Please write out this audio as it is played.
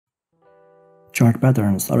Chart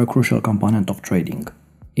patterns are a crucial component of trading.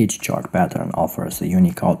 Each chart pattern offers a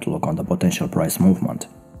unique outlook on the potential price movement.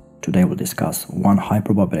 Today we'll discuss one high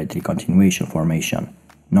probability continuation formation,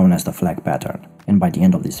 known as the flag pattern, and by the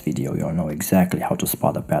end of this video you'll know exactly how to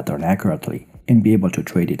spot the pattern accurately and be able to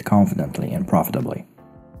trade it confidently and profitably.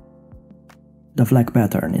 The flag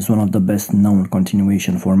pattern is one of the best known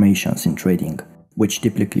continuation formations in trading, which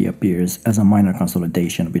typically appears as a minor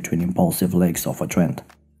consolidation between impulsive legs of a trend.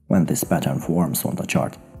 When this pattern forms on the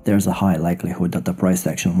chart, there's a high likelihood that the price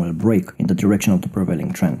action will break in the direction of the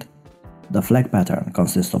prevailing trend. The flag pattern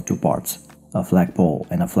consists of two parts, a flag pole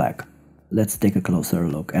and a flag. Let's take a closer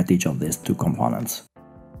look at each of these two components.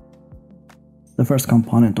 The first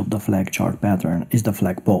component of the flag chart pattern is the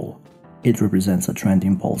flag pole. It represents a trend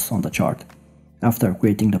impulse on the chart. After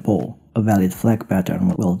creating the pole, a valid flag pattern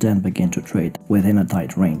will then begin to trade within a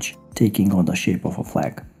tight range, taking on the shape of a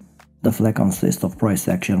flag. The flag consists of price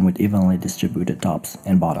action with evenly distributed tops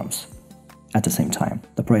and bottoms. At the same time,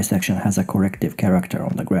 the price action has a corrective character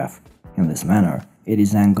on the graph. In this manner, it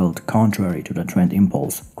is angled contrary to the trend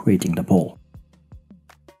impulse, creating the pole.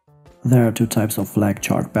 There are two types of flag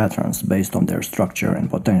chart patterns based on their structure and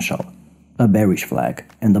potential: a bearish flag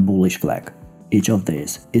and a bullish flag. Each of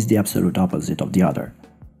these is the absolute opposite of the other.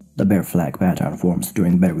 The bear flag pattern forms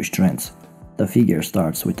during bearish trends. The figure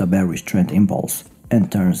starts with a bearish trend impulse and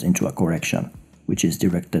turns into a correction, which is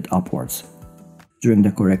directed upwards. During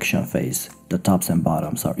the correction phase, the tops and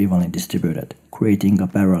bottoms are evenly distributed, creating a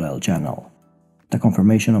parallel channel. The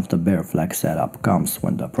confirmation of the bear flag setup comes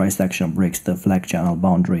when the price action breaks the flag channel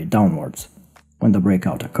boundary downwards. When the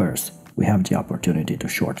breakout occurs, we have the opportunity to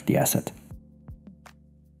short the asset.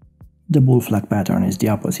 The bull flag pattern is the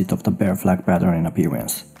opposite of the bear flag pattern in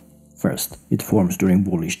appearance. First, it forms during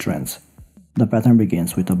bullish trends. The pattern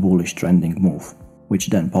begins with a bullish trending move, which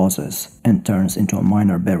then pauses and turns into a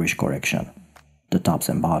minor bearish correction. The tops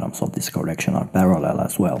and bottoms of this correction are parallel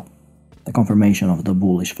as well. The confirmation of the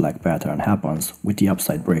bullish flag pattern happens with the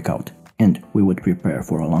upside breakout, and we would prepare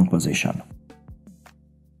for a long position.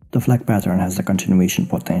 The flag pattern has a continuation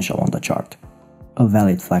potential on the chart. A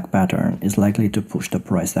valid flag pattern is likely to push the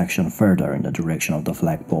price action further in the direction of the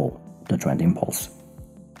flag pole, the trend impulse.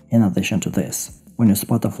 In addition to this, when you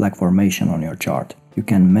spot a flag formation on your chart, you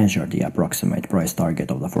can measure the approximate price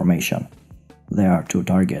target of the formation. There are two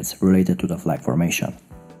targets related to the flag formation.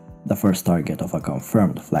 The first target of a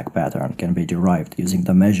confirmed flag pattern can be derived using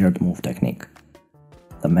the measured move technique.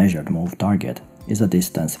 The measured move target is a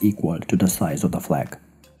distance equal to the size of the flag.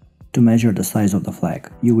 To measure the size of the flag,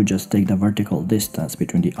 you would just take the vertical distance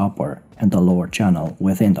between the upper and the lower channel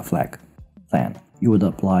within the flag. Then, you would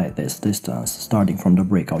apply this distance starting from the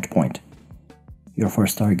breakout point. Your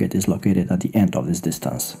first target is located at the end of this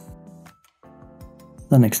distance.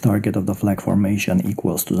 The next target of the flag formation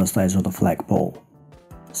equals to the size of the flag pole.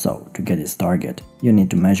 So, to get its target, you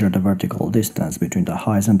need to measure the vertical distance between the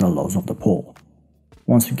highs and the lows of the pole.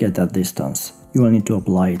 Once you get that distance, you will need to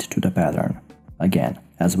apply it to the pattern. Again,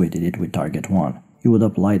 as we did it with target 1, you would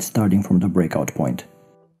apply it starting from the breakout point.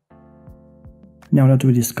 Now that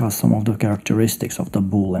we discussed some of the characteristics of the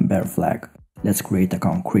bull and bear flag, let's create a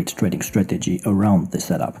concrete trading strategy around this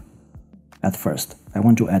setup. At first, I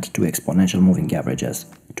want to add two exponential moving averages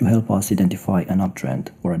to help us identify an uptrend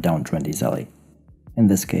or a downtrend easily. In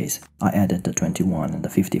this case, I added the 21 and the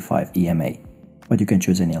 55 EMA, but you can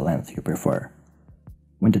choose any length you prefer.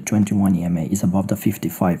 When the 21 EMA is above the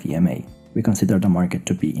 55 EMA, we consider the market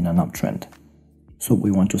to be in an uptrend. So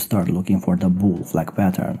we want to start looking for the bull flag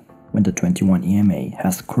pattern when the 21 EMA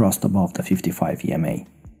has crossed above the 55 EMA.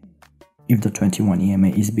 If the 21 EMA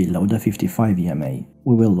is below the 55 EMA,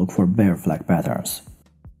 we will look for bear flag patterns.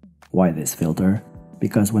 Why this filter?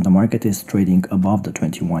 Because when the market is trading above the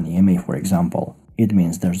 21 EMA, for example, it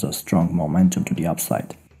means there's a strong momentum to the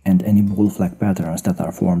upside, and any bull flag patterns that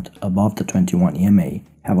are formed above the 21 EMA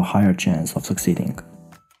have a higher chance of succeeding.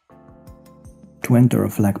 To enter a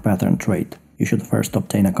flag pattern trade, you should first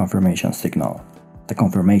obtain a confirmation signal. The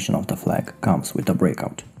confirmation of the flag comes with a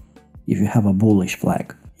breakout. If you have a bullish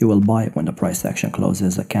flag, you will buy when the price action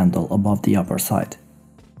closes a candle above the upper side.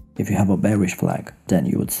 If you have a bearish flag, then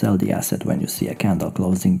you would sell the asset when you see a candle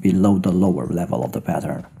closing below the lower level of the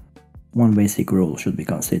pattern. One basic rule should be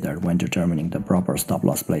considered when determining the proper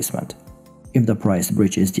stop-loss placement. If the price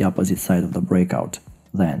breaches the opposite side of the breakout,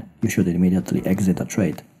 then you should immediately exit the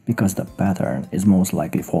trade because the pattern is most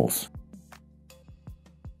likely false.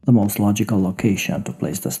 The most logical location to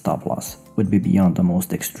place the stop-loss would be beyond the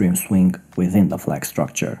most extreme swing within the flag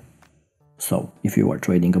structure. So, if you are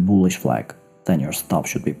trading a bullish flag, then your stop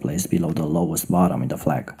should be placed below the lowest bottom in the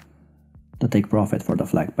flag. The take profit for the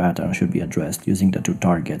flag pattern should be addressed using the two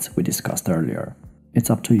targets we discussed earlier. It's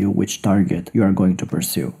up to you which target you are going to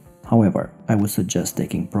pursue. However, I would suggest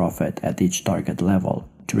taking profit at each target level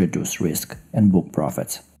to reduce risk and book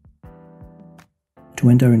profits. To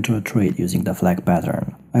enter into a trade using the flag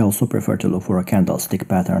pattern, I also prefer to look for a candlestick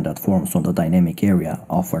pattern that forms on the dynamic area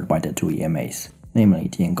offered by the two EMAs, namely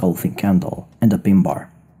the engulfing candle and the pin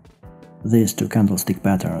bar. These two candlestick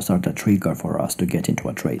patterns are the trigger for us to get into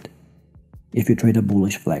a trade. If you trade a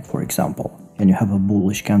bullish flag, for example, and you have a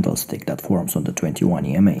bullish candlestick that forms on the 21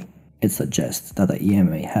 EMA, it suggests that the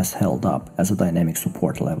EMA has held up as a dynamic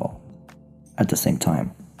support level. At the same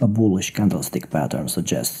time, a bullish candlestick pattern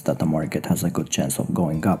suggests that the market has a good chance of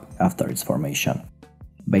going up after its formation.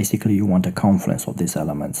 Basically, you want a confluence of these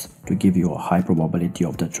elements to give you a high probability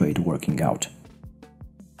of the trade working out.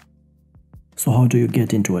 So how do you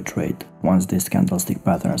get into a trade once these candlestick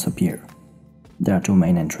patterns appear? There are two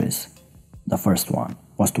main entries. The first one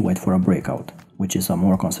was to wait for a breakout, which is a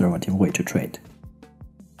more conservative way to trade.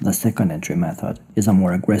 The second entry method is a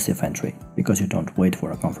more aggressive entry because you don't wait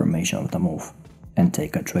for a confirmation of the move and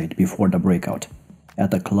take a trade before the breakout,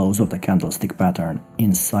 at the close of the candlestick pattern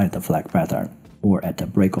inside the flag pattern, or at the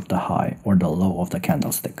break of the high or the low of the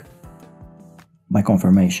candlestick. By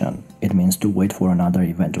confirmation, it means to wait for another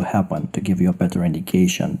event to happen to give you a better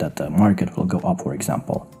indication that the market will go up, for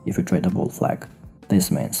example, if you trade a bull flag.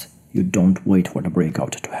 This means you don't wait for the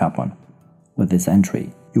breakout to happen. With this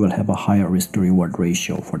entry, you will have a higher risk-to-reward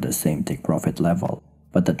ratio for the same take-profit level,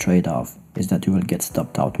 but the trade-off is that you will get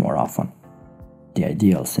stopped out more often. The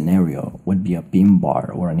ideal scenario would be a pin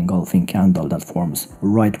bar or an engulfing candle that forms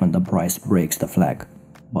right when the price breaks the flag,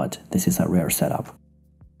 but this is a rare setup.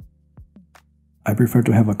 I prefer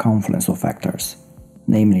to have a confluence of factors,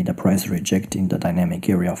 namely the price rejecting the dynamic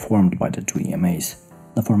area formed by the two EMAs,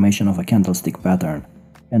 the formation of a candlestick pattern,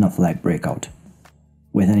 and a flag breakout.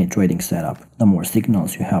 With any trading setup, the more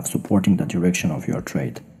signals you have supporting the direction of your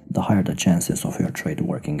trade, the higher the chances of your trade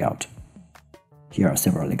working out. Here are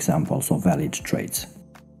several examples of valid trades.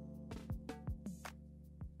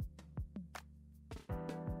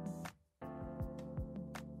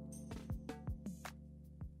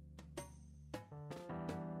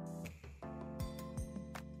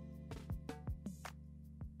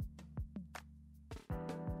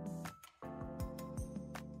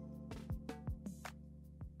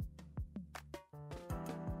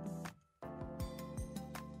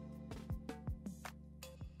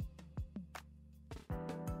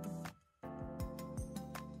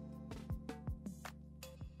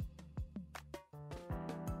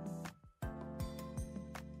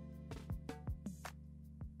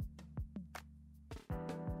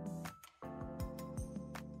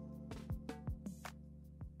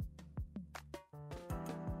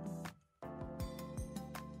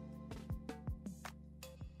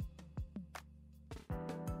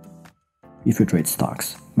 If you trade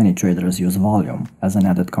stocks, many traders use volume as an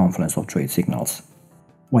added confluence of trade signals.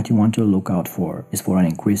 What you want to look out for is for an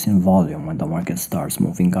increase in volume when the market starts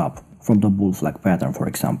moving up from the bull flag pattern, for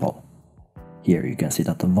example. Here you can see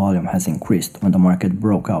that the volume has increased when the market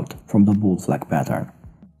broke out from the bull flag pattern.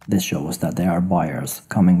 This shows that there are buyers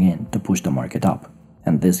coming in to push the market up,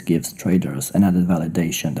 and this gives traders an added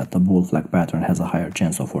validation that the bull flag pattern has a higher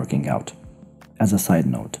chance of working out. As a side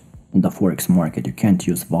note, in the Forex market you can't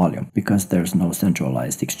use volume because there's no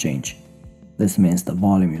centralized exchange. This means the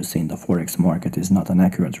volume you see in the Forex market is not an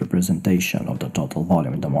accurate representation of the total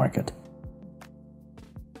volume in the market.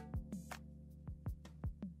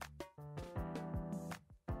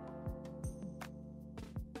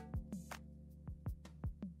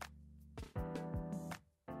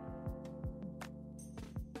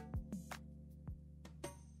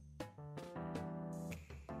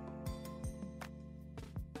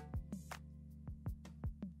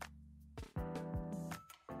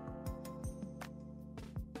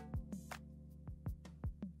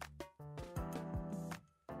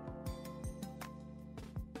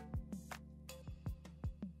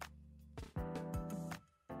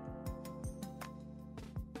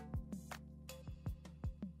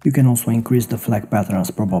 You can also increase the flag pattern's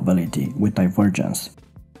probability with divergence.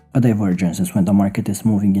 A divergence is when the market is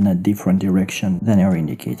moving in a different direction than your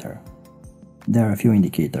indicator. There are a few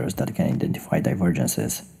indicators that can identify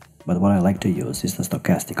divergences, but what I like to use is the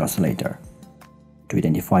stochastic oscillator. To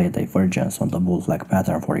identify a divergence on the bull flag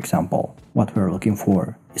pattern, for example, what we're looking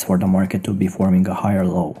for is for the market to be forming a higher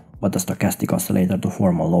low, but the stochastic oscillator to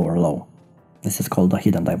form a lower low. This is called a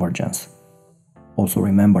hidden divergence. Also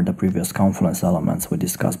remember the previous confluence elements we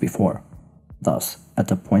discussed before. Thus, at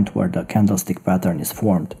the point where the candlestick pattern is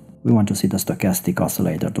formed, we want to see the stochastic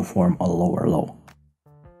oscillator to form a lower low.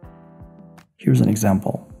 Here's an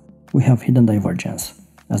example. We have hidden divergence,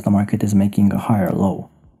 as the market is making a higher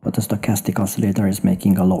low, but the stochastic oscillator is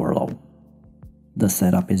making a lower low. The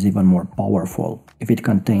setup is even more powerful if it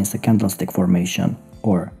contains a candlestick formation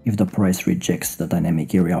or if the price rejects the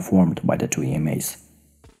dynamic area formed by the two EMAs.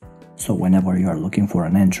 So whenever you are looking for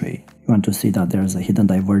an entry, you want to see that there is a hidden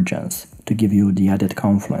divergence to give you the added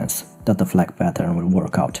confidence that the flag pattern will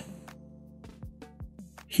work out.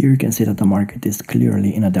 Here you can see that the market is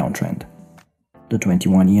clearly in a downtrend. The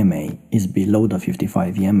 21 EMA is below the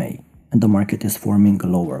 55 EMA and the market is forming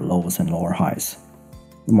lower lows and lower highs.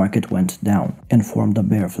 The market went down and formed a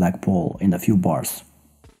bear flagpole in a few bars.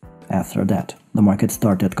 After that, the market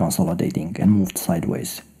started consolidating and moved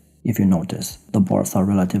sideways. If you notice, the bars are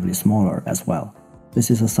relatively smaller as well.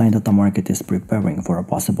 This is a sign that the market is preparing for a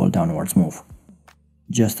possible downwards move.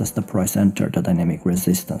 Just as the price entered the dynamic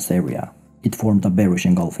resistance area, it formed a bearish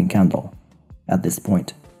engulfing candle. At this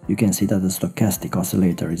point, you can see that the stochastic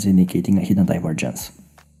oscillator is indicating a hidden divergence.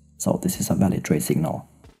 So this is a valid trade signal.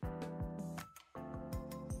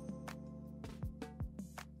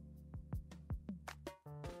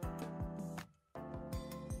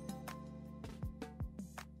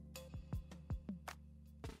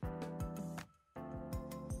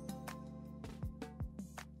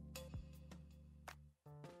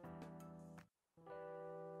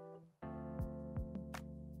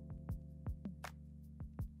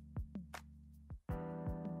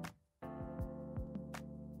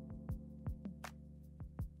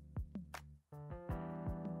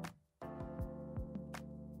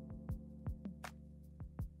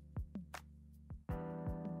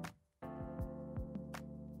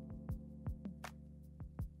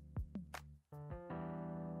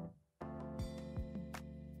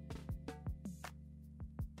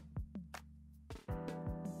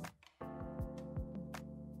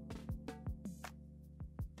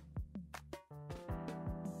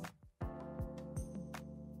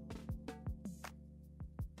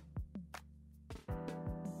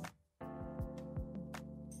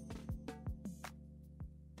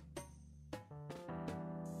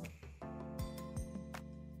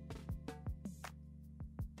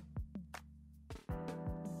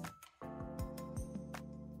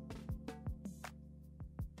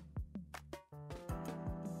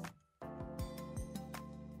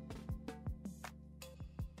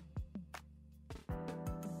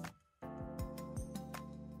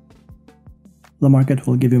 The market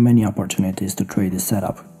will give you many opportunities to trade this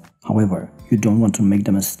setup. However, you don't want to make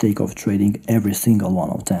the mistake of trading every single one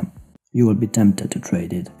of them. You will be tempted to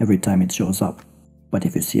trade it every time it shows up. But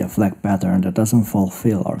if you see a flag pattern that doesn't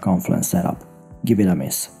fulfill our confluence setup, give it a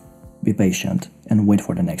miss. Be patient and wait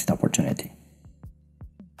for the next opportunity.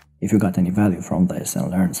 If you got any value from this and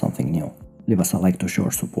learned something new, leave us a like to show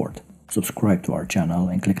our support, subscribe to our channel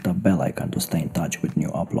and click the bell icon to stay in touch with new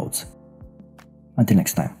uploads. Until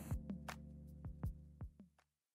next time.